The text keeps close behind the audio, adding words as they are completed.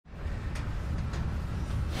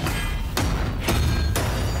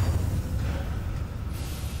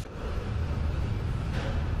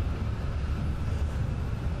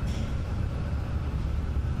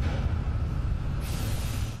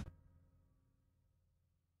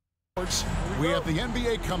We have the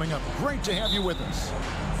NBA coming up. Great to have you with us.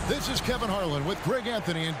 This is Kevin Harlan with Greg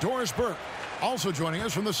Anthony and Doris Burke. Also joining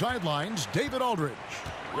us from the sidelines, David Aldridge.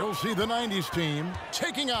 You'll see the 90s team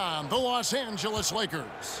taking on the Los Angeles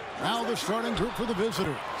Lakers. Now the starting group for the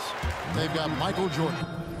visitors. They've got Michael Jordan.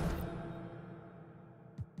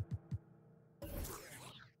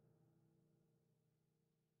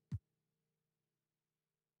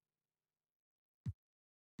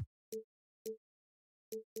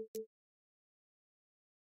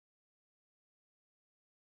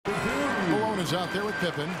 Malone is out there with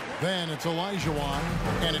Pippen. Then it's Olajuwon,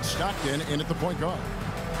 and it's Stockton in at the point guard.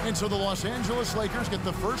 And so the Los Angeles Lakers get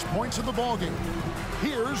the first points of the ballgame.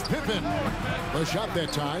 Here's Pippen. The shot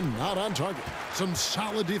that time, not on target. Some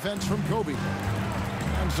solid defense from Kobe.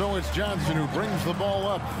 And so it's Johnson who brings the ball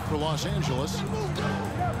up for Los Angeles.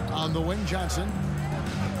 On the wing, Johnson.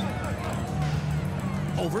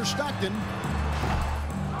 Over Stockton.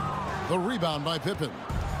 The rebound by Pippen.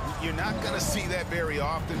 You're not going to see that very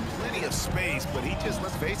often. Plenty of space, but he just,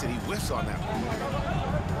 let's face it, he whiffs on that one.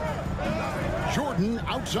 Jordan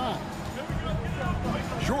outside.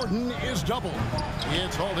 Jordan is doubled.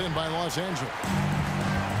 It's hauled in by Los Angeles.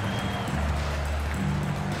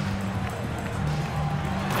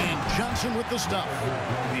 And Johnson with the stop.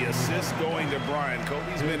 The assist going to Bryant.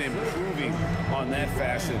 Kobe's been improving on that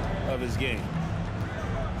facet of his game.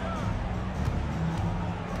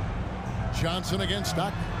 Johnson against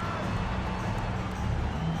Stockton.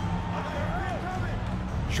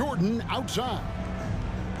 Jordan outside.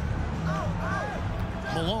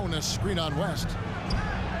 Malone, a screen on West.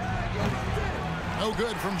 No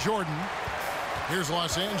good from Jordan. Here's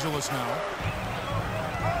Los Angeles now.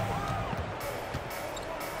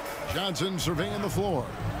 Johnson surveying the floor.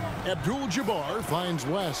 Abdul-Jabbar finds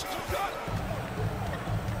West.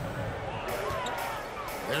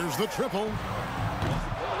 There's the triple.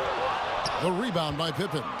 The rebound by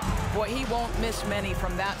Pippen. Boy, he won't miss many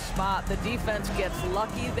from that spot. The defense gets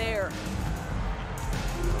lucky there.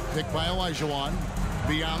 Picked by Olajuwon.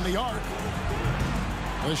 Beyond the arc.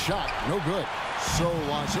 The shot, no good. So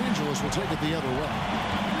Los Angeles will take it the other way.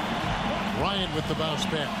 Bryant with the bounce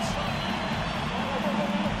pass.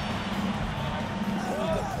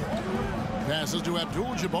 Passes to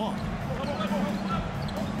Abdul-Jabbar.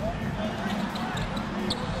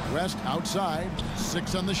 West outside.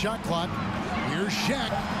 6 on the shot clock. Here's Shaq.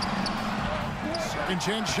 Second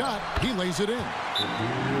chance shot. He lays it in.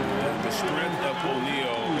 The strength of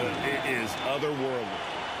O'Neal is otherworldly.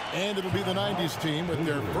 And it'll be the 90s team with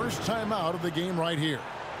their first time out of the game right here.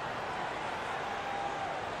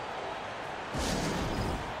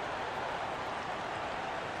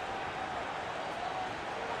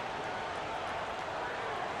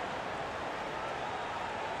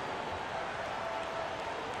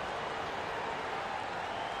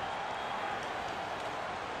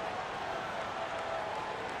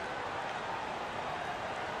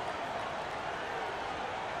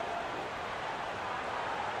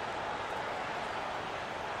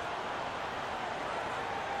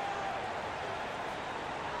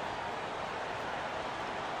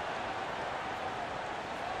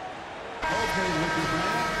 Okay, Lakers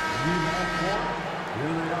fans, you have fun.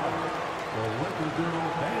 Here they are. The Lakers Girl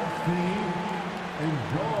Dance Team.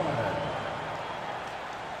 Enjoy.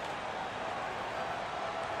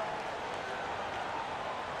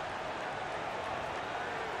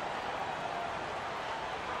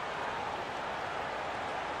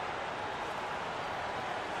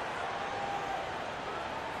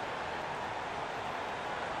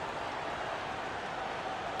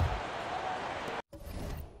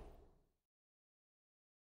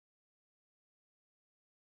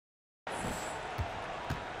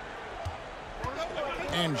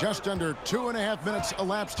 And just under 2.5 minutes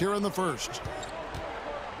elapsed here in the first.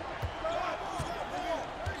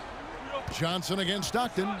 Johnson against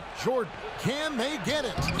Stockton. Jordan, can they get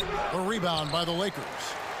it? A rebound by the Lakers.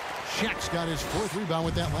 Shaq's got his 4th rebound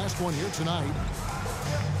with that last one here tonight.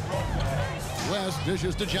 West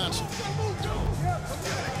dishes to Johnson.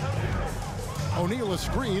 O'Neal a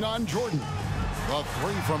screen on Jordan. The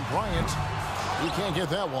 3 from Bryant. He can't get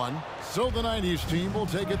that one. So the 90s team will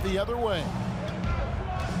take it the other way.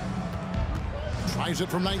 Tries it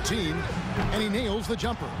from 19, and he nails the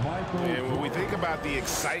jumper. And when we think about the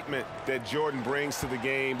excitement that Jordan brings to the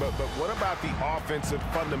game, but what about the offensive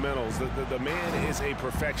fundamentals? The man is a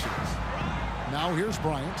perfectionist. Now here's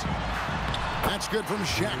Bryant. That's good from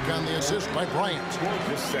Shaq on the assist by Bryant.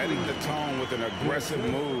 Just setting the tone with an aggressive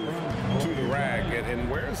move to the rack.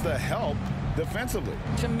 And where's the help defensively?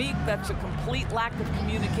 To me, that's a complete lack of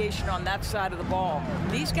communication on that side of the ball.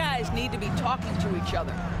 These guys need to be talking to each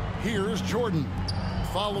other. Here's Jordan.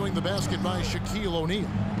 following the basket by Shaquille O'Neal.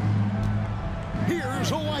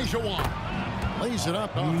 Here's Olajuwon. Lays it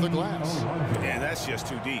up off the glass. And that's just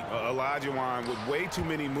too deep. Olajuwon with way too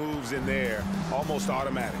many moves in there, almost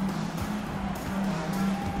automatic.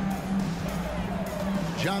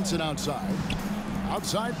 Johnson outside.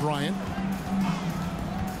 Outside Bryant.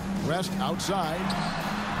 West outside.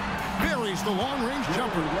 Buries the long-range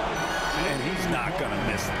jumper. And he's not going to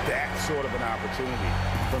miss that sort of an opportunity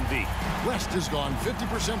from deep. West has gone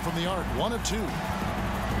 50% from the arc, 1 of 2.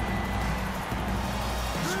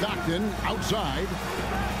 Stockton outside.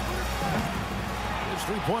 His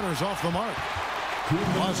three-pointers off the mark.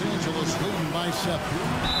 Los Angeles leading by 7.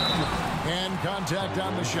 And contact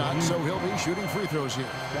on the shot, so he'll be shooting free throws here.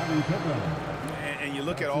 And you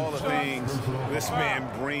look at all the things this man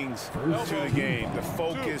brings to the game. The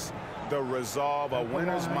focus, the resolve, a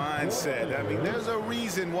winner's mindset. I mean, there's a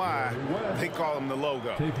reason why they call him the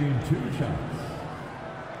logo. Taking 2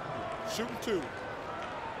 shots. Shooting 2.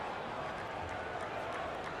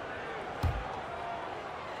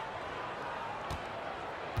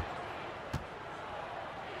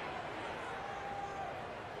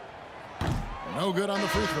 No good on the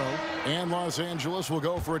free throw. And Los Angeles will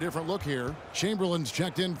go for a different look here. Chamberlain's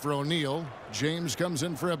checked in for O'Neal. James comes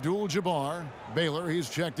in for Abdul-Jabbar. Baylor, he's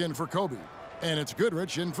checked in for Kobe. And it's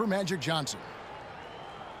Goodrich in for Magic Johnson.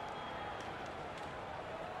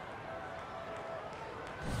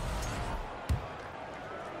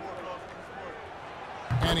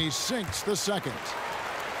 And he sinks the second.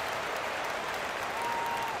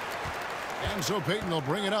 And so Payton will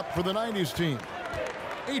bring it up for the 90s team.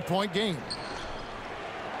 8-point game.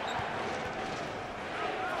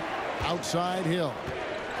 Outside Hill.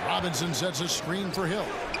 Robinson sets a screen for Hill.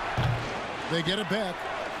 They get it back.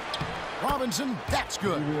 Robinson, that's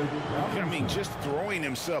good. I mean, just throwing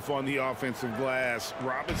himself on the offensive glass.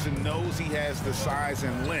 Robinson knows he has the size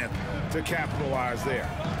and length to capitalize there.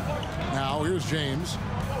 Now here's James.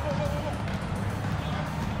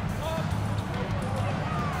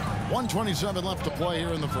 1:27 left to play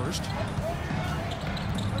here in the first.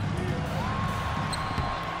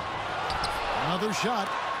 Another shot.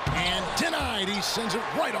 And denied. He sends it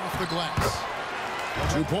right off the glass.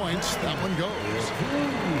 2 points. That one goes.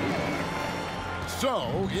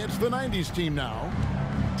 So it's the 90s team now.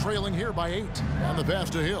 Trailing here by 8 on the pass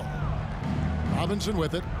to Hill. Robinson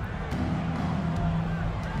with it.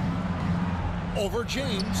 Over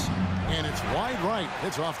James. And it's wide right.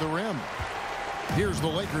 It's off the rim. Here's the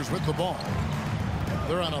Lakers with the ball.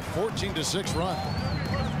 They're on a 14-6 run.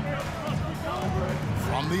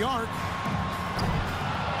 From the arc.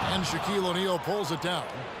 And Shaquille O'Neal pulls it down.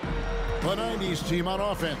 The 90s team on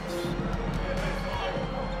offense.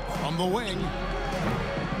 From the wing.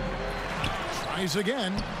 Tries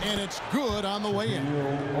again, and it's good on the way in.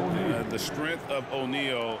 The strength of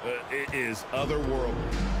O'Neal is otherworldly.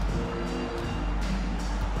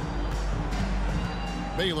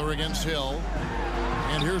 Baylor against Hill.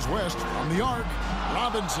 And here's West from the arc.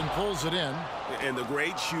 Robinson pulls it in. And the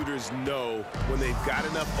great shooters know when they've got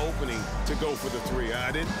enough opening to go for the 3.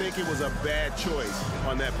 I didn't think it was a bad choice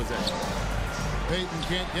on that possession. Payton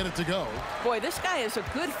can't get it to go. Boy, this guy is a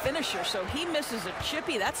good finisher, so he misses a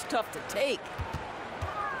chippy. That's tough to take.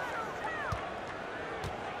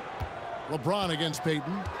 LeBron against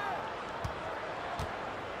Payton.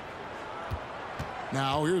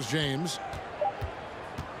 Now here's James.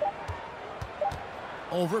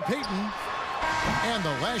 Over Payton. And the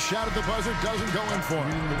last shot at the buzzer doesn't go in for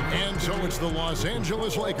him. And so it's the Los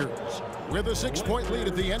Angeles Lakers with a 6-point lead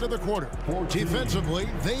at the end of the quarter. Defensively,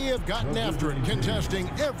 they have gotten after it, contesting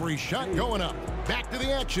every shot going up. Back to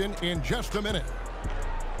the action in just a minute.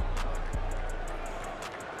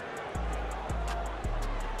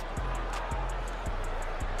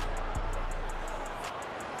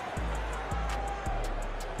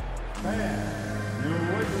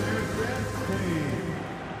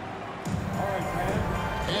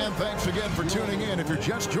 And thanks again for tuning in. If you're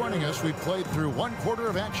just joining us, we've played through 1 quarter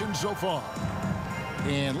of action so far.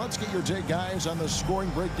 And let's get your take, guys, on the scoring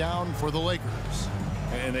breakdown for the Lakers.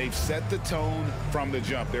 And they've set the tone from the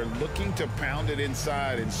jump. They're looking to pound it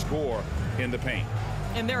inside and score in the paint.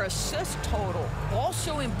 And their assist total,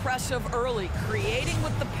 also impressive early, creating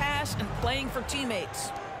with the pass and playing for teammates.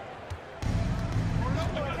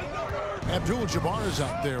 Abdul-Jabbar is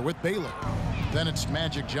out there with Baylor. Then it's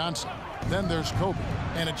Magic Johnson. Then there's Kobe.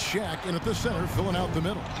 And it's Shaq in at the center, filling out the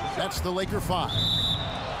middle. That's the Laker 5.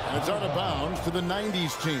 And it's out of bounds to the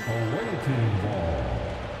 90s team. Away team ball.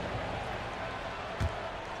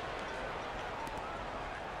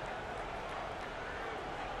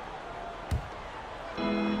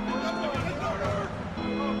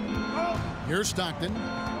 Here's Stockton.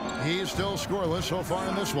 He's still scoreless so far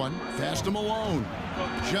in this one. Pass to Malone.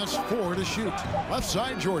 Just 4 to shoot. Left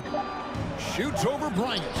side, Jordan. Shoots over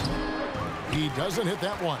Bryant. He doesn't hit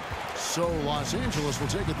that one. So Los Angeles will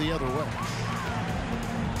take it the other way.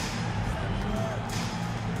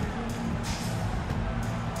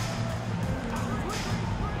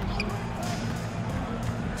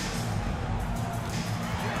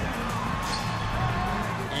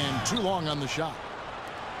 And too long on the shot.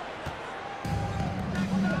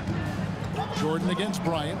 Jordan against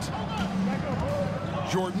Bryant.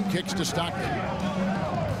 Jordan kicks to Stockton.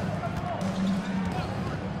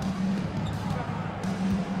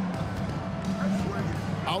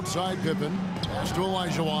 Outside Pippen. Pass to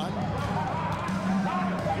Olajuwon.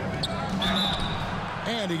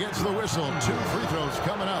 And he gets the whistle. 2 free throws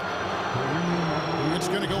coming up. It's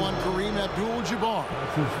going to go on Kareem Abdul-Jabbar.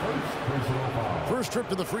 First trip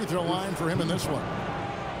to the free throw line for him in this one.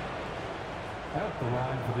 At the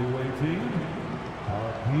line for the away team,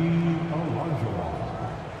 Hakeem Olajuwon.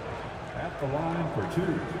 At the line for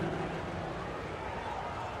 2.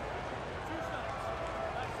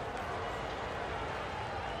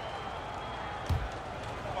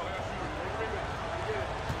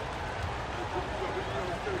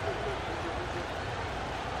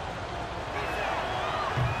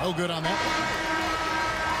 No good on that.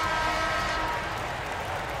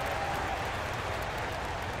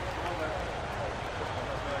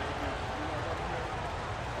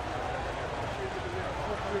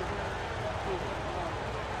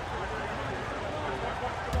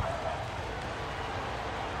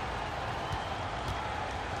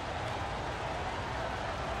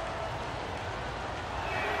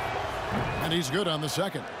 And he's good on the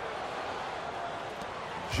second.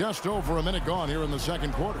 Just over a minute gone here in the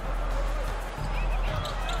second quarter.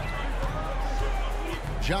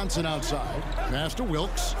 Johnson outside. Pass to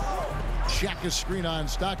Wilkes. Check his screen on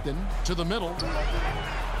Stockton. To the middle.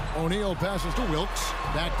 O'Neal passes to Wilkes.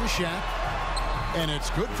 Back to Shaq. And it's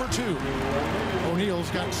good for 2. O'Neal's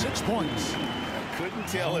got 6 points. I couldn't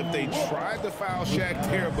tell if they tried to foul Shaq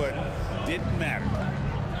there, but didn't matter.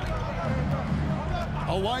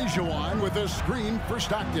 Olajuwon with a screen for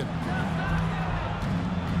Stockton.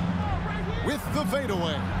 With the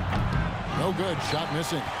fadeaway. No good. Shot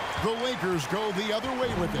missing. The Lakers go the other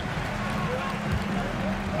way with it.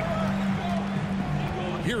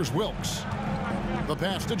 Here's Wilkes. The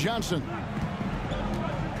pass to Johnson.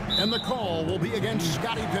 And the call will be against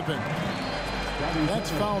Scottie Pippen. That's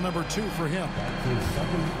foul number 2 for him. That's his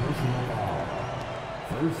second personal foul.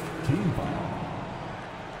 First team foul.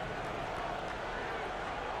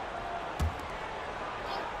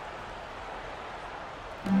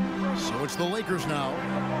 So it's the Lakers now.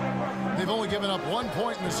 They've only given up 1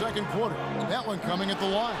 point in the second quarter. That one coming at the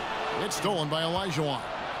line. It's stolen by Olajuwon.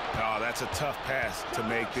 Oh, that's a tough pass to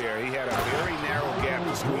make there. He had a very narrow gap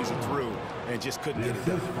to squeeze it through and just couldn't get it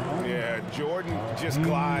done. Yeah, Jordan just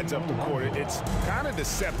glides up the court. It's kind of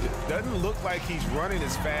deceptive. Doesn't look like he's running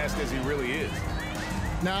as fast as he really is.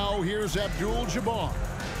 Now here's Abdul-Jabbar.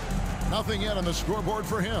 Nothing yet on the scoreboard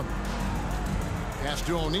for him. Pass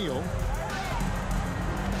to O'Neal.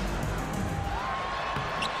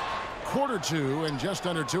 Quarter 2 and just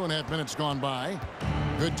under 2.5 minutes gone by.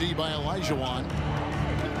 Good D by Olajuwon.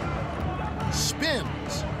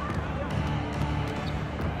 Spins.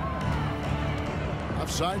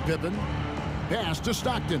 Offside Pippen. Pass to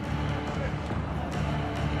Stockton.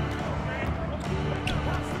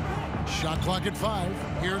 Shot clock at 5.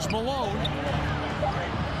 Here's Malone.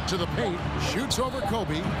 To the paint. Shoots over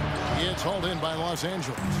Kobe. It's hauled in by Los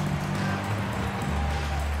Angeles.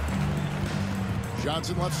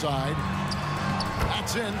 Johnson left side.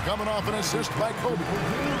 That's in, coming off an assist by Kobe.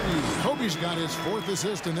 Kobe's got his 4th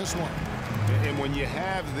assist in this one. And when you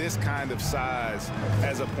have this kind of size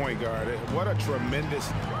as a point guard, what a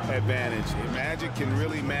tremendous advantage. Magic can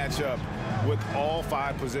really match up with all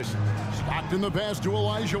 5 positions. Stockton the pass to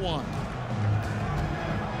Olajuwon.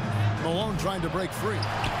 Malone trying to break free.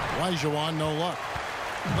 Olajuwon, no luck.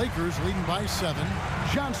 Lakers leading by 7.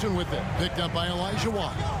 Johnson with it. Picked up by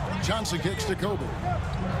Olajuwon. Johnson kicks to Kobe.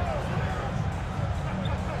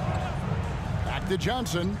 Back to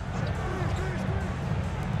Johnson.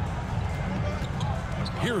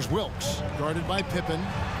 Here's Wilkes. Guarded by Pippen.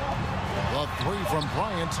 The 3 from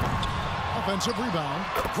Bryant. Offensive rebound.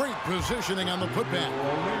 Great positioning on the putback.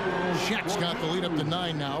 Shaq's got the lead up to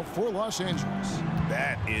 9 now for Los Angeles.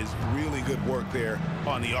 That is really good work there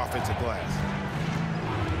on the offensive glass.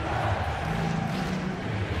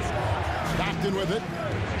 Stockton with it.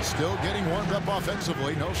 Still getting warmed up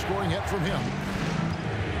offensively. No scoring yet from him.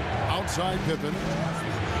 Outside Pippen.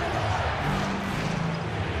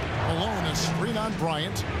 Malone a screen on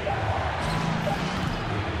Bryant.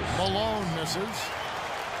 Malone misses.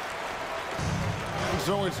 And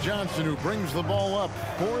so it's Johnson who brings the ball up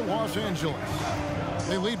for Los Angeles.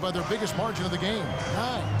 They lead by their biggest margin of the game,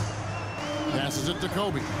 9. Passes it to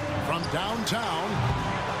Kobe from downtown.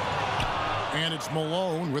 And it's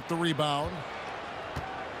Malone with the rebound.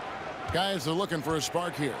 Guys are looking for a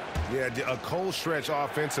spark here. Yeah, a cold stretch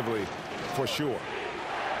offensively for sure.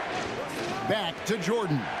 Back to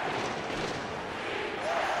Jordan.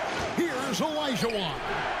 Here's Olajuwon.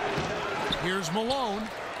 Here's Malone.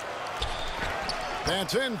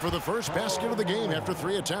 That's in for the first basket of the game after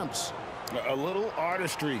 3 attempts. A little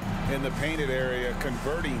artistry in the painted area,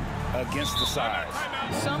 converting against the size.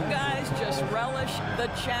 Some guys just relish the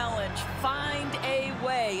challenge. Find a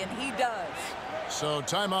way, and he does. So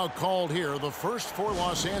timeout called here, the first for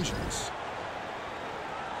Los Angeles.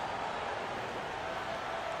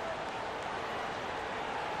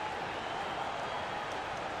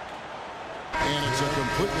 And it's a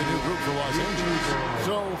completely new group for Los Angeles.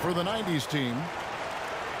 So for the 90s team,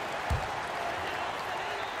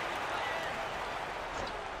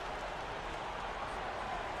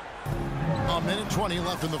 a minute 20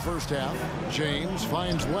 left in the first half. James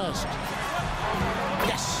finds West.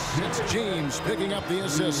 Yes, it's James picking up the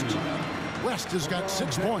assist. West has got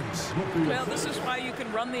 6 points. Well, this is why you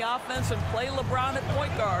can run the offense and play LeBron at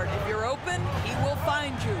point guard. If you're open, he will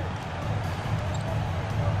find you.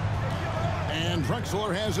 And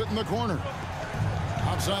Drexler has it in the corner.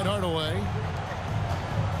 Outside Hardaway.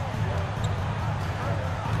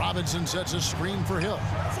 Robinson sets a screen for Hill.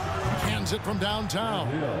 Hands it from downtown.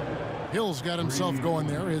 Hill's got himself going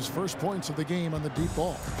there. His first points of the game on the deep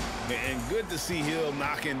ball. And good to see Hill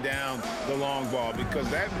knocking down the long ball, because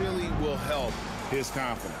that really will help his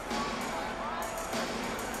confidence.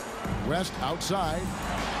 West outside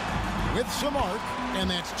with some arc, and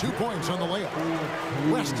that's 2 points on the layup.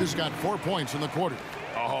 West has got 4 points in the quarter.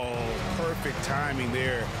 Oh, perfect timing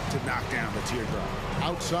there to knock down the teardrop.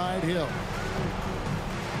 Outside Hill.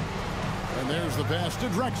 And there's the pass to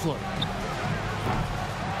Drexler.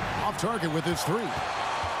 Off target with his 3.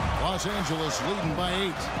 Los Angeles leading by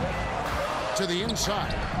 8. To the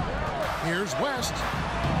inside. Here's West.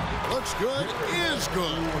 Looks good, is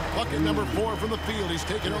good. Bucket number 4 from the field. He's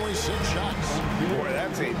taken only 6 shots. Boy,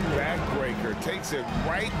 that's a backbreaker. Takes it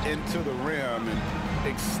right into the rim and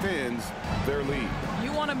extends their lead.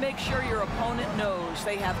 You want to make sure your opponent knows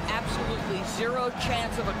they have absolutely 0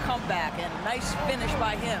 chance of a comeback, and nice finish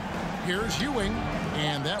by him. Here's Ewing,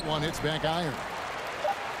 and that one hits back iron.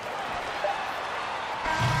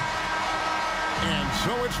 And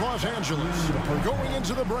so it's Los Angeles going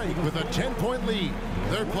into the break with a 10-point lead.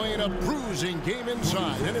 They're playing a bruising game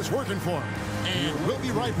inside, and it's working for them. And we'll be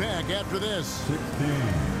right back after this. 16.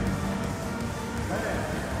 And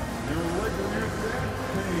your regular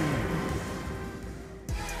team.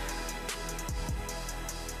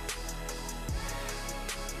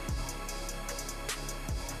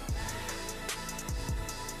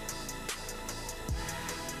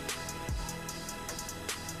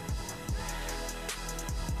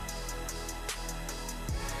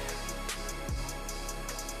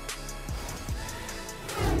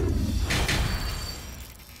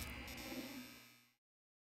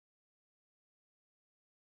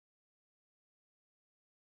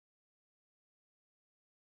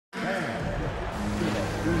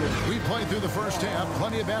 We played through the first half.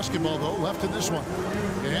 Plenty of basketball, though, left in this one.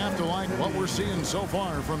 You have to like what we're seeing so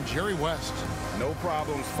far from Jerry West. No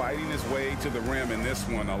problems fighting his way to the rim in this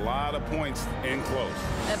one. A lot of points in close.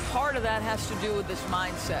 And part of that has to do with his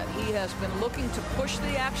mindset. He has been looking to push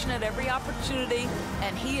the action at every opportunity,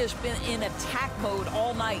 and he has been in attack mode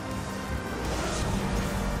all night.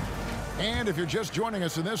 And if you're just joining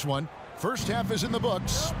us in this one, first half is in the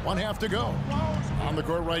books. 1 half to go. On the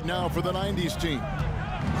court right now for the 90s team.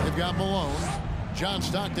 They've got Malone. John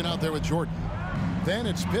Stockton out there with Jordan. Then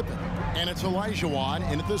it's Pippen. And it's Olajuwon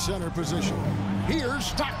in at the center position. Here's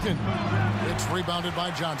Stockton. It's rebounded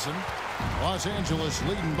by Johnson. Los Angeles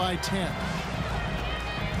leading by 10.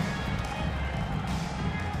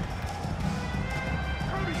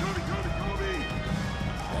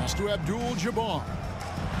 Pass to Abdul-Jabbar.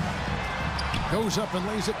 Goes up and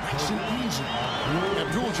lays it nice and easy.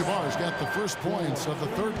 Abdul-Jabbar's got the first points of the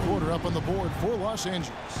third quarter up on the board for Los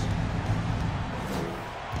Angeles.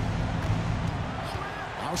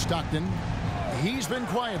 Now Stockton. He's been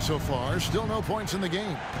quiet so far. Still no points in the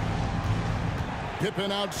game.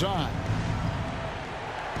 Pippen outside.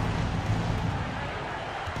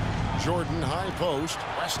 Jordan high post.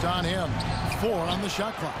 West on him. 4 on the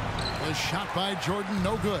shot clock. A shot by Jordan,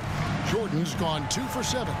 no good. Jordan's gone 2 for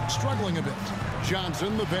 7, struggling a bit.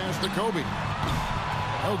 Johnson, the pass to Kobe.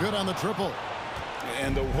 Oh, good on the triple.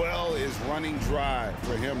 And the well is running dry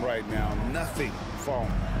for him right now. Nothing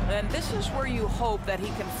falling. And this is where you hope that he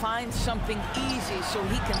can find something easy so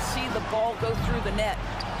he can see the ball go through the net.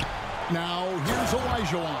 Now, here's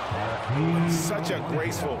Olajuwon. Such a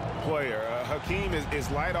graceful player. Hakeem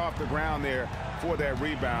is light off the ground there for that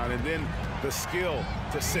rebound, and then the skill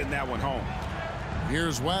to send that one home.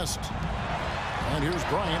 Here's West. And here's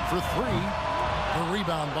Bryant for three. The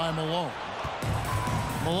rebound by Malone.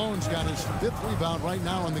 Malone's got his 5th rebound right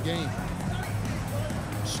now in the game.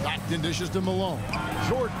 Stockton dishes to Malone.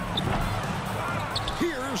 Jordan.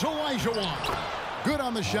 Here's Olajuwon. Good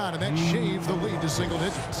on the shot, and that shaved the lead to single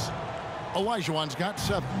digits. Olajuwon's got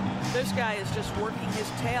 7. This guy is just working his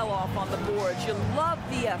tail off on the boards. You love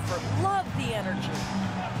the effort, love the energy.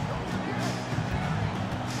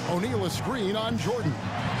 O'Neal a screen on Jordan.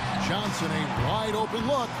 Johnson a wide open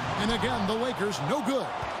look, and again the Lakers no good.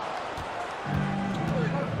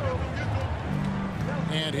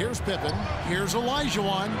 And here's Pippen. Here's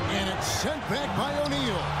Olajuwon, and it's sent back by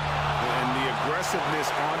O'Neal. And the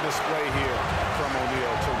aggressiveness on display here from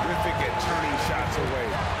O'Neal. Terrific at turning shots away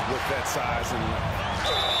with that size and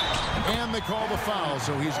length. And they call the foul,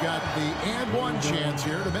 so he's got the and one chance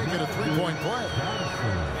here to make it a 3-point play.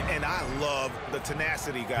 And I love the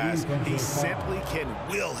tenacity, guys. He simply can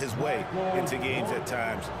will his way into games at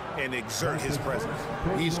times and exert his presence.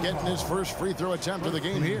 He's getting his first free throw attempt of the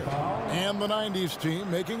game here. And the 90s team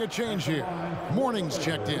making a change here. Morning's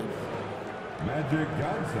checked in. Magic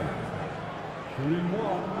Johnson, shooting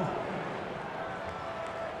 1.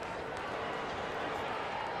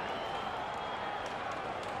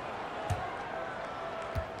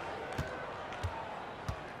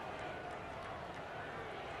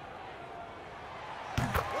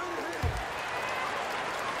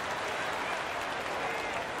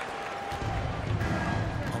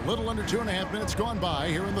 A little under 2.5 minutes gone by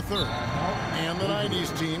here in the 3rd. And the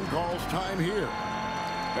 90s team calls time here.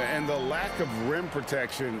 And the lack of rim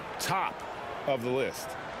protection, top of the list.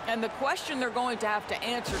 And the question they're going to have to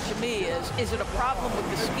answer to me is it a problem with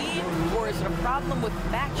the scheme or is it a problem with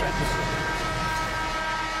matchups?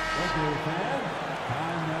 Okay, fans,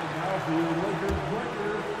 time right now for your Lakers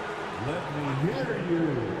breakers. Let me hear you.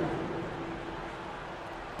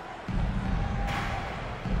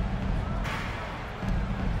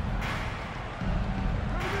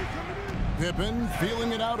 Pippen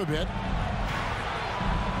feeling it out a bit.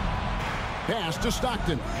 Pass to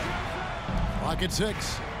Stockton. Clock at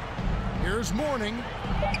 6. Here's Mourning.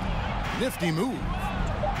 Nifty move.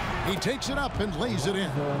 He takes it up and lays it in.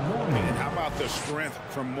 And how about the strength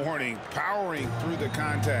from Mourning, powering through the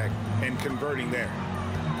contact and converting there.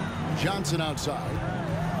 Johnson outside.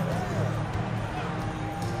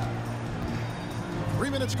 3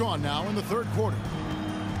 minutes gone now in the 3rd quarter.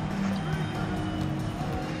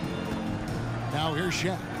 Now here's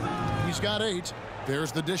Shaq. He's got 8.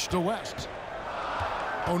 There's the dish to West.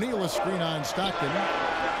 O'Neal a screen on Stockton.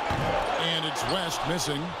 And it's West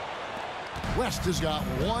missing. West has got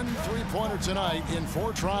 1 3-pointer tonight in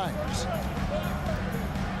 4 tries.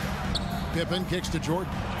 Pippen kicks to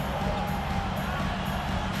Jordan.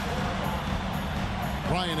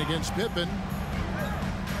 Bryant against Pippen.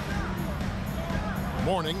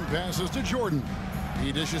 Mourning passes to Jordan.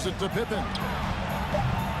 He dishes it to Pippen.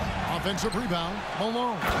 Offensive rebound,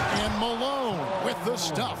 Malone. And Malone with the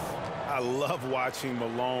stuff. I love watching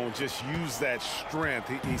Malone just use that strength.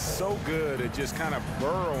 He's so good at just kind of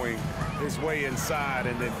burrowing his way inside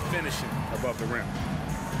and then finishing above the rim.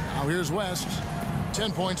 Now here's West.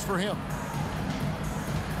 10 points for him.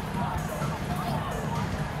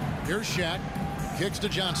 Here's Shaq. Kicks to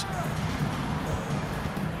Johnson.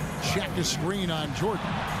 Shaq a screen on Jordan.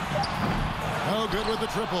 Oh, good with the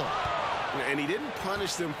triple. And he didn't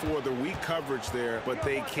punish them for the weak coverage there, but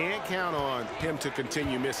they can't count on him to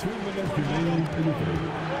continue missing.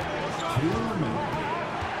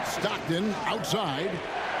 Stockton outside.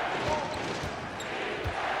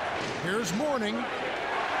 Here's Mourning.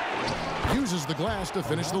 Uses the glass to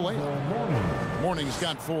finish the layup. Mourning's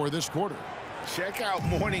got 4 this quarter. Check out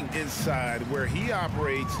Mourning inside, where he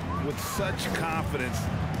operates with such confidence.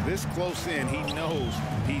 This close in, he knows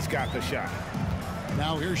he's got the shot.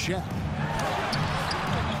 Now here's Shaq.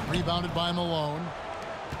 Rebounded by Malone.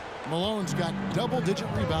 Malone's got double-digit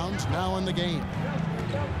rebounds now in the game.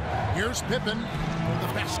 Here's Pippen.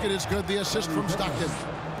 The basket is good. The assist from Stockton.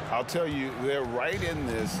 I'll tell you, they're right in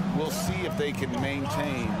this. We'll see if they can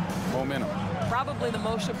maintain momentum. Probably the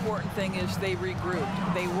most important thing is they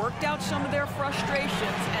regrouped. They worked out some of their frustrations,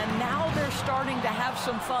 and now they're starting to have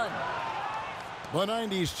some fun. The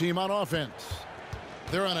 90s team on offense.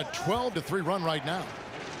 They're on a 12-3 run right now.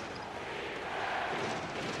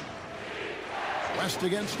 West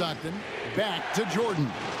against Stockton. Back to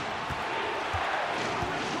Jordan.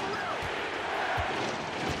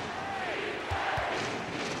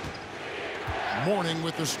 Mourning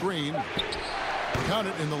with the screen. Count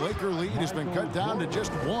it, and the Laker lead has been cut down to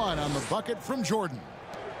just 1 on the bucket from Jordan.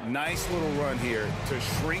 Nice little run here to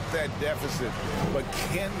shrink that deficit, but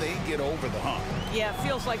can they get over the hump? Yeah, it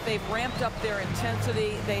feels like they've ramped up their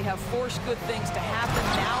intensity. They have forced good things to happen.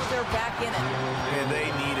 Now they're back in it. And they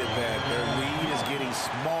needed that. Their lead is getting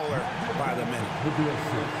smaller by the minute.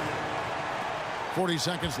 40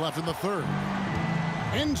 seconds left in the third.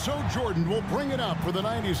 And so Jordan will bring it up for the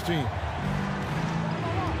 90s team.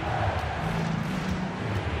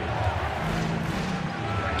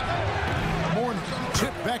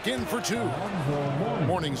 Tip back in for 2.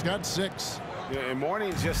 Mourning's got 6. Yeah, and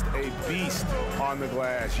Mourning's just a beast on the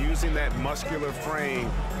glass, using that muscular frame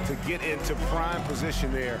to get into prime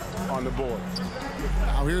position there on the board.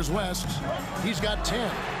 Now here's West. He's got 10.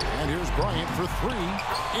 And here's Bryant for 3.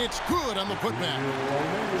 It's good on the putback.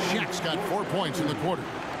 Shaq's got 4 points in the quarter.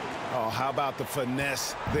 Oh, how about the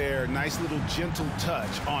finesse there? Nice little gentle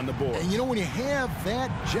touch on the board. And you know, when you have that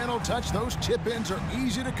gentle touch, those tip-ins are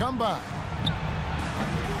easy to come by.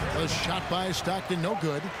 A shot by Stockton, no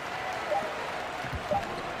good.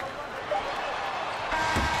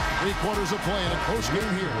 3 quarters of play in a close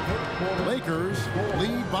game here. Lakers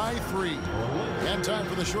lead by 3. And time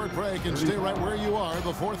for the short break, and stay right where you are.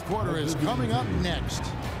 The fourth quarter is coming up next.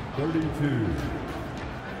 32.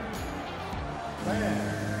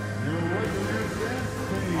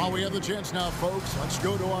 While we have the chance now, folks, let's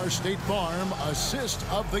go to our State Farm assist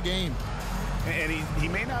of the game. And he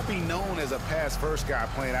may not be known as a pass-first guy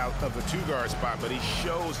playing out of the 2-guard spot, but he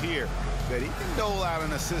shows here that he can dole out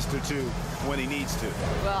an assist or 2 when he needs to.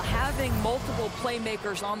 Well, having multiple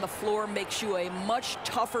playmakers on the floor makes you a much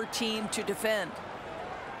tougher team to defend.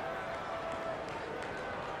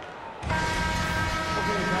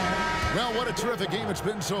 Well, what a terrific game it's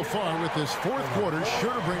been so far, with this fourth quarter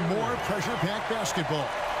sure to bring more pressure-packed basketball.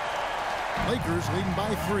 Lakers leading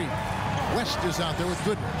by 3. West is out there with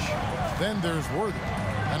Goodrich. Then there's Worthy.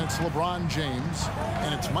 And it's LeBron James.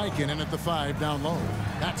 And it's Mikan in at the 5 down low.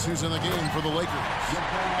 That's who's in the game for the Lakers.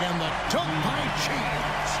 And the dunk by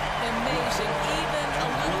James. Amazing. Even a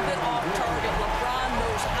little bit off target, LeBron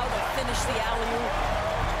knows how to finish the alley-oop.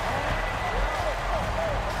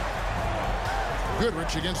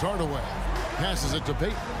 Goodrich against Hardaway. Passes it to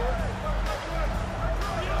Payton.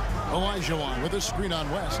 Olajuwon with a screen on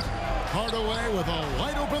West. Hardaway with a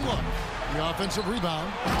wide-open look. The offensive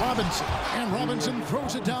rebound, Robinson. And Robinson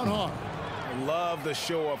throws it down hard. I love the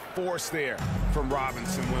show of force there from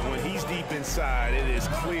Robinson. When he's deep inside, it is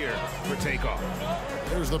clear for takeoff.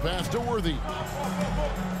 There's the pass to Worthy.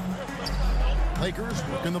 Lakers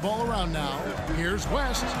working the ball around now. Here's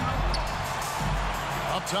West.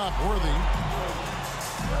 Up top, Worthy.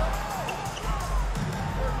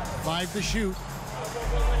 5 to shoot.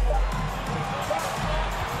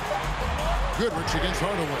 Goodrich against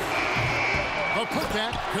Hardaway. The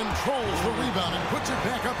putback controls the rebound and puts it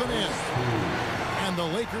back up and in. And the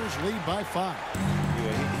Lakers lead by 5.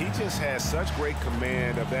 Yeah, he just has such great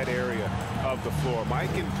command of that area of the floor.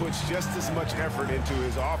 Mikan puts just as much effort into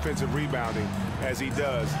his offensive rebounding as he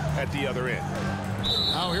does at the other end.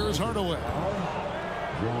 Now here is Hardaway.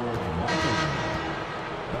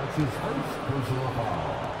 That's his first personal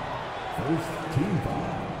foul. First team foul.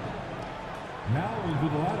 Now into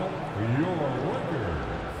the lineup, your Lakers.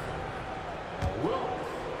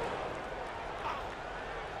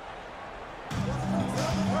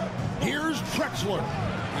 Here's Drexler.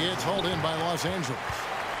 It's hauled in by Los Angeles.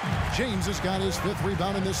 James has got his 5th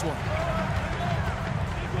rebound in this one.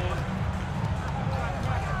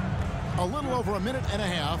 A little over a minute and a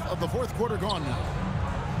half of the fourth quarter gone now.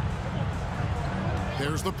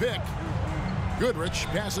 There's the pick. Goodrich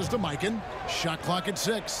passes to Mikan. Shot clock at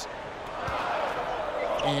 6.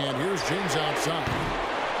 And here's James outside.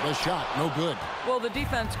 The shot, no good. Well, the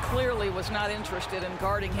defense clearly was not interested in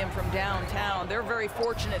guarding him from downtown. They're very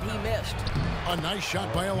fortunate he missed. A nice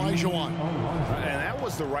shot by Olajuwon. And that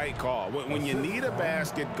was the right call. When you need a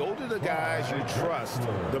basket, go to the guys you trust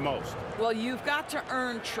the most. Well, you've got to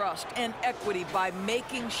earn trust and equity by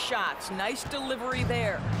making shots. Nice delivery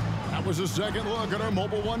there. That was a second look at our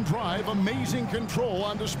Mobile One drive. Amazing control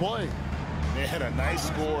on display. They had a nice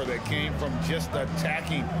score that came from just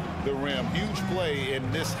attacking the rim. Huge play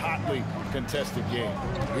in this hotly contested game.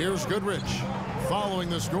 Here's Goodrich following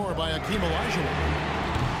the score by Hakeem Olajuwon.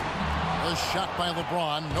 A shot by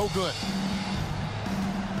LeBron, no good.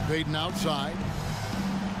 Payton outside.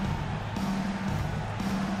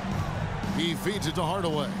 He feeds it to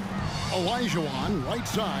Hardaway. Olajuwon, right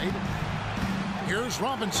side. Here's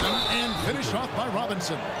Robinson, and finished off by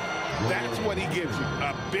Robinson. That's what he gives you,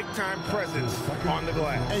 a big-time presence on the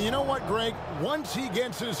glass. And you know what, Greg? Once he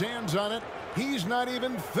gets his hands on it, he's not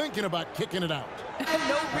even thinking about kicking it out.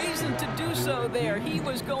 No reason to do so there. He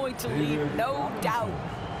was going to leave, no doubt.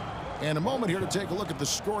 And a moment here to take a look at the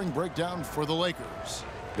scoring breakdown for the Lakers.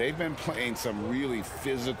 They've been playing some really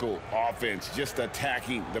physical offense, just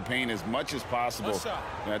attacking the paint as much as possible.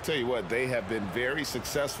 And I tell you what, they have been very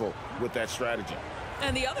successful with that strategy.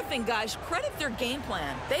 And the other thing, guys, credit their game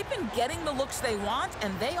plan. They've been getting the looks they want,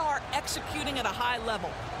 and they are executing at a high level.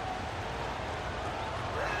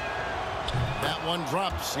 That one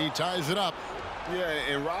drops. He ties it up. Yeah,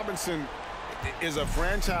 and Robinson is a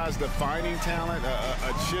franchise-defining talent,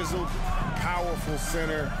 a chiseled, powerful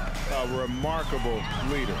center, a remarkable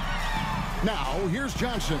leader. Now, here's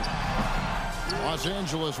Johnson. Los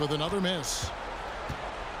Angeles with another miss.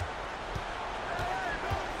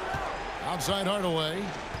 Outside Hardaway.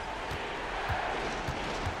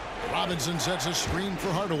 Robinson sets a screen for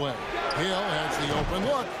Hardaway. Hill has the open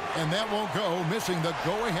look, and that won't go, missing the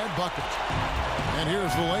go-ahead bucket. And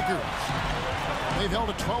here's the Lakers. They've held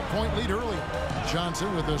a 12-point lead early.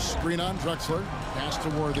 Johnson with a screen on Drexler. Pass to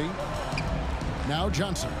Worthy. Now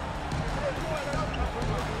Johnson.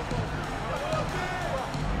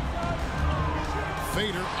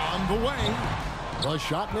 Fader on the way. The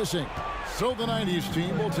shot missing. So the 90s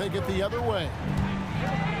team will take it the other way.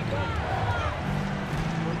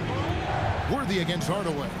 Worthy against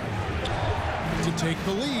Hardaway. To take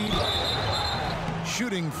the lead.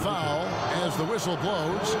 Shooting foul as the whistle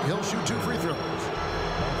blows. He'll shoot 2 free throws.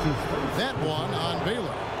 That one on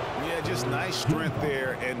Baylor. Yeah, just nice strength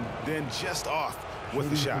there, and then just off with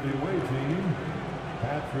the shot. The away team,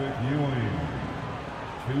 Patrick Ewing.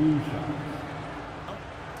 2 shots.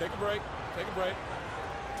 Take a break. Take a break.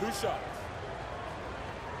 2 shots.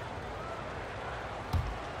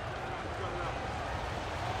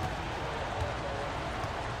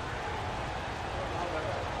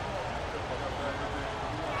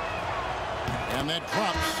 And that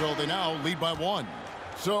drops, so they now lead by 1.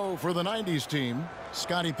 So for the 90s team,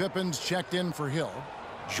 Scottie Pippen's checked in for Hill.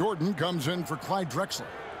 Jordan comes in for Clyde Drexler.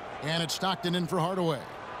 And it's Stockton in for Hardaway.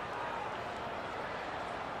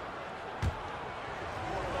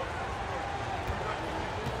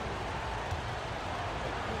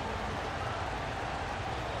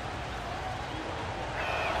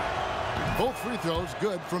 Both free throws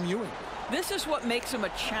good from Ewing. This is what makes him a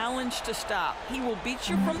challenge to stop. He will beat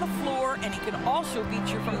you from the floor, and he can also beat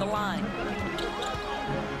you from the line.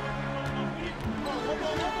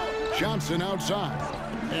 Johnson outside.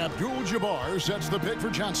 Abdul-Jabbar sets the pick for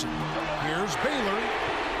Johnson. Here's Baylor.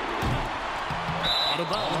 Out of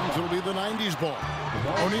bounds, it'll be the 90s ball.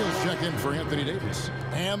 O'Neal's check in for Anthony Davis.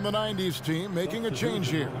 And the 90s team making a change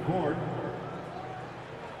here.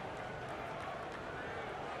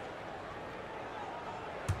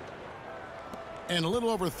 And a little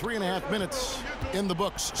over 3.5 minutes in the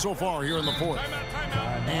books so far here in the fourth.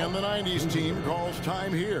 And the 90s team calls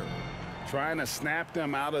time here. Trying to snap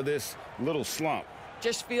them out of this little slump.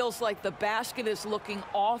 Just feels like the basket is looking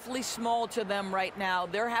awfully small to them right now.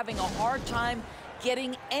 They're having a hard time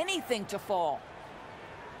getting anything to fall.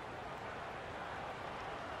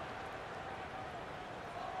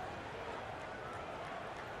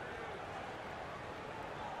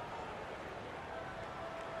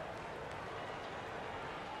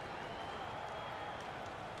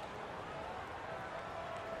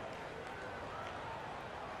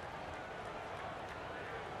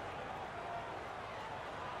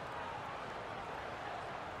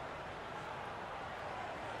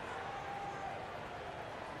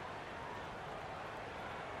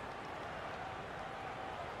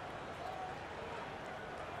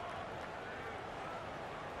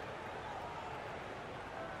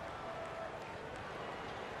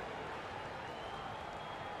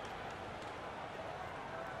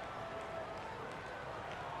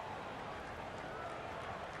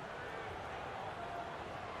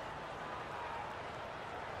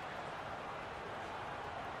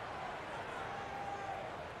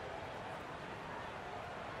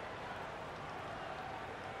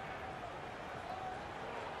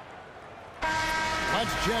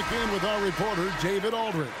 Let's check in with our reporter, David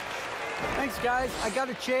Aldridge. Thanks, guys. I got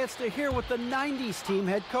a chance to hear what the 90s team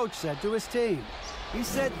head coach said to his team. He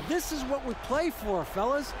said, "This is what we play for,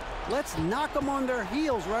 fellas. Let's knock them on their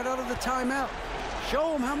heels right out of the timeout.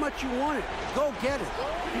 Show them how much you want it. Go get it."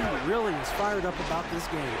 He really is fired up about this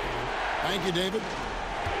game. Thank you, David.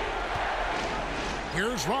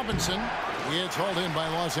 Here's Robinson. It's hauled in by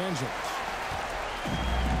Los Angeles.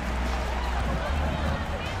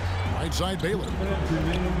 Right side Baylor.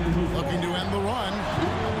 Looking to end the run.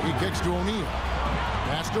 He kicks to O'Neal.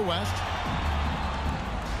 Pass to West.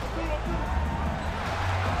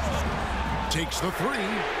 Takes the three.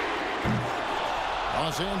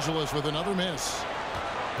 Los Angeles with another miss.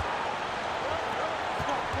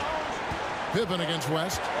 Pippen against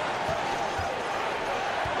West.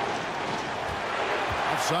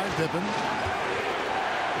 Offside Pippen.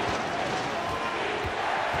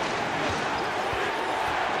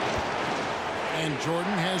 And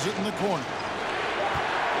Jordan has it in the corner.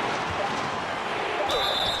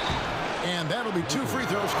 And that'll be 2 free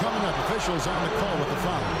throws coming up. Officials on the call with the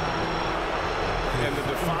foul. And the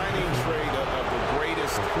defining trait of the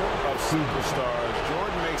greatest of superstars,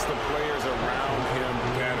 Jordan makes the players around him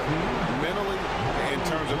better, mentally, in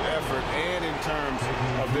terms of effort, and in terms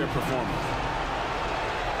of their performance.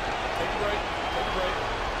 Take a break. Take a break.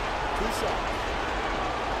 2 shots.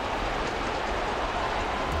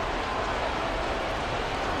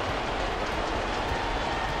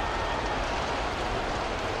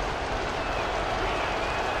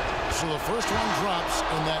 So the first one drops,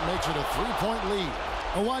 and that makes it a 3-point lead.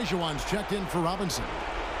 Olajuwon's checked in for Robinson.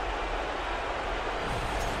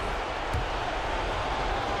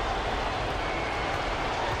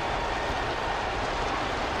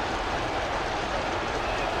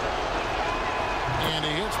 And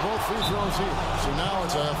he hits both free throws here. So now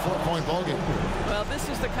it's a 4-point ballgame. Well, this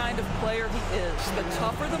is the kind of player he is. The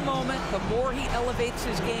tougher the moment, the more he elevates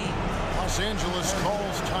his game. Los Angeles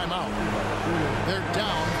calls timeout. They're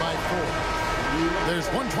down by 4. There's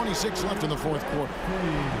 1:26 left in the fourth quarter.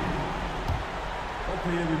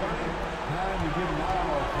 Okay, everybody, time to get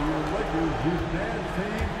loud for your Lakers Youth Dance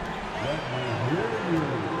team. Let me hear you.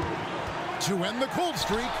 To end the cold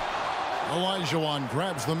streak, Olajuwon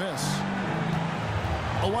grabs the miss.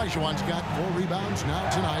 Olajuwon's got 4 rebounds now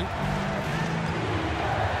tonight.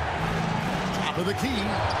 Top of the key.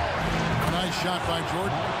 Nice shot by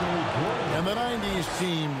Jordan. And the 90s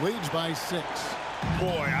team leads by 6.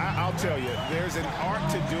 Boy, I'll tell you, there's an art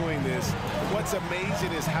to doing this. What's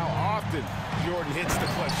amazing is how often Jordan hits the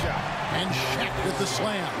clutch shot. And Shaq with the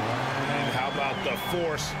slam. And how about the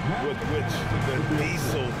force with which the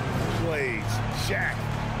Diesel plays? Shaq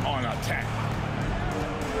on attack.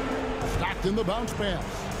 Stockton the bounce pass.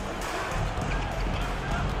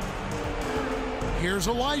 Here's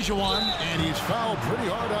Olajuwon, and he's fouled pretty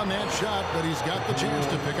hard on that shot, but he's got the chance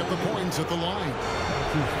to pick up the points at the line.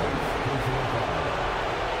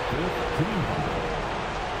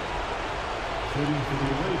 Shooting for the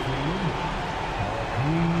away team,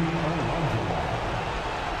 Olajuwon.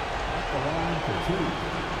 At the line for 2.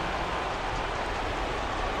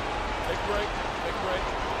 Take a break. Take a break.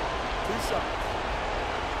 2 shots.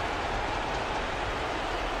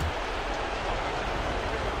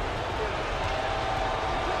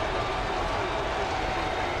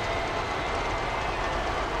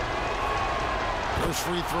 First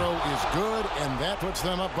free throw is good, and that puts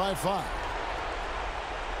them up by 5.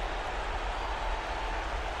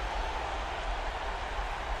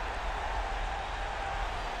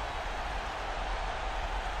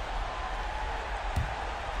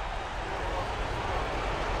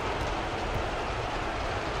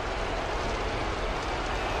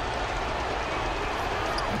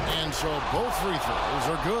 And so both free throws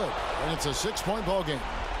are good, and it's a 6-point ball game.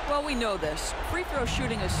 Well, we know this. Free throw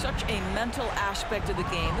shooting is such a mental aspect of the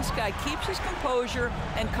game. This guy keeps his composure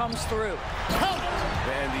and comes through.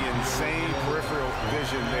 And the insane peripheral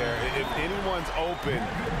vision there. If anyone's open,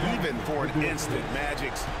 even for an instant,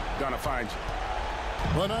 Magic's gonna find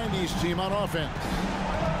you. The 90s team on offense.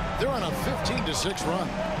 They're on a 15-6 run.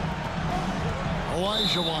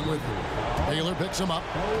 Olajuwon with it. Baylor picks him up,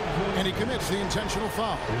 and he commits the intentional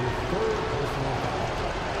foul. The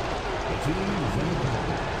team is in the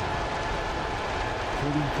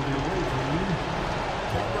shooting for the away team.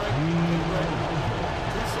 Take a break. Take a break.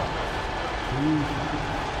 2 shots.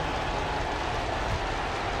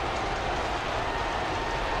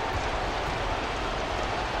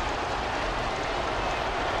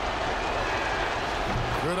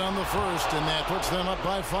 Good on the first, and that puts them up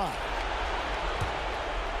by 5.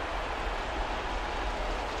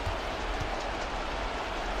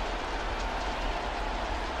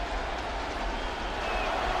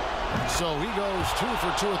 So he goes 2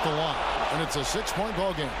 for 2 at the line, and it's a 6-point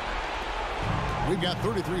ball game. We've got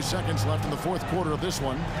 33 seconds left in the fourth quarter of this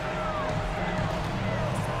one.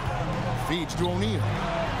 Feeds to O'Neal.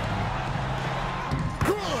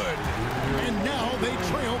 Good! And now they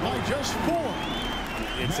trail by just 4.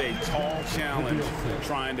 It's a tall challenge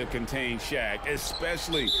trying to contain Shaq,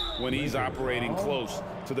 especially when he's operating close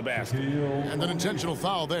to the basket. And an intentional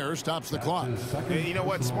foul there stops the clock. And you know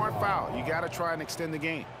what? Smart foul. You got to try and extend the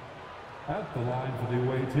game. At the line for the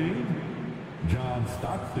away team, John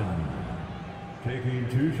Stockton, taking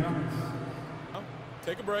 2 shots.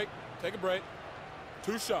 Take a break. Take a break.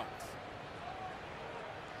 2 shots.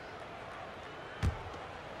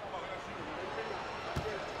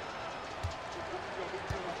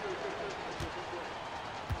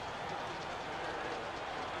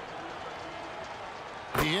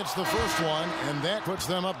 He hits the first one, and that puts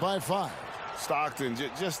them up by 5. Stockton,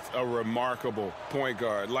 just a remarkable point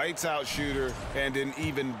guard. Lights out shooter and an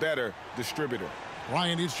even better distributor.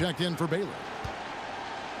 Ryan is checked in for Baylor.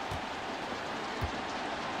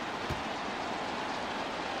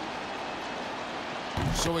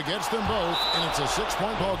 So he gets them both, and it's a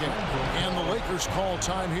 6-point ball game. And the Lakers call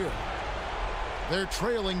time here. They're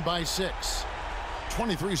trailing by 6.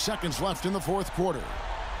 23 seconds left in the 4th quarter.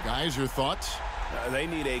 Guys, your thoughts? They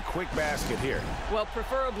need a quick basket here. Well,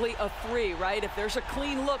 preferably a 3, right? If there's a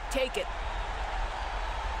clean look, take it.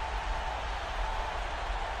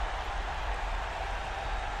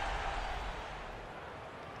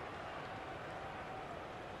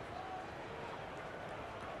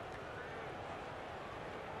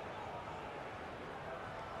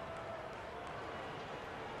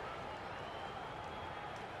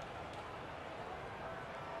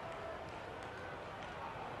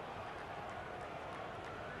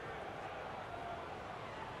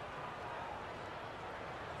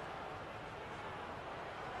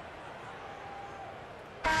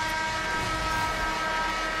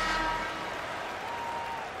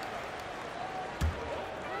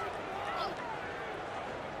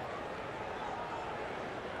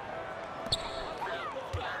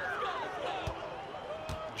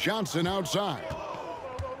 Johnson outside.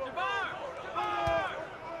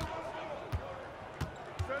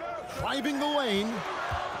 Driving the lane.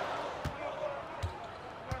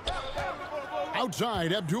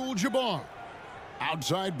 Outside, Abdul-Jabbar.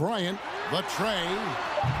 Outside, Bryant. The tray.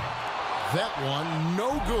 That one,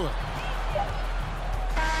 no good.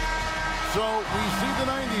 So we see the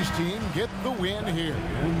 90s team get the win here.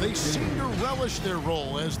 They seem to relish their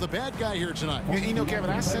role as the bad guy here tonight. You know, Kevin,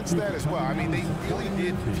 I sense that as well. I mean, they really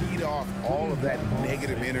did feed off all of that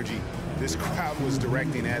negative energy this crowd was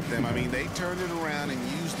directing at them. I mean, they turned it around and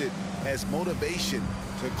used it as motivation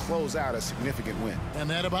to close out a significant win. And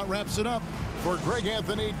that about wraps it up. For Greg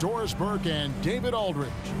Anthony, Doris Burke, and David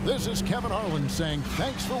Aldridge, this is Kevin Harlan saying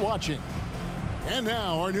thanks for watching. And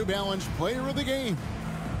now our New Balance player of the game,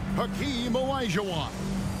 Hakeem Olajuwon.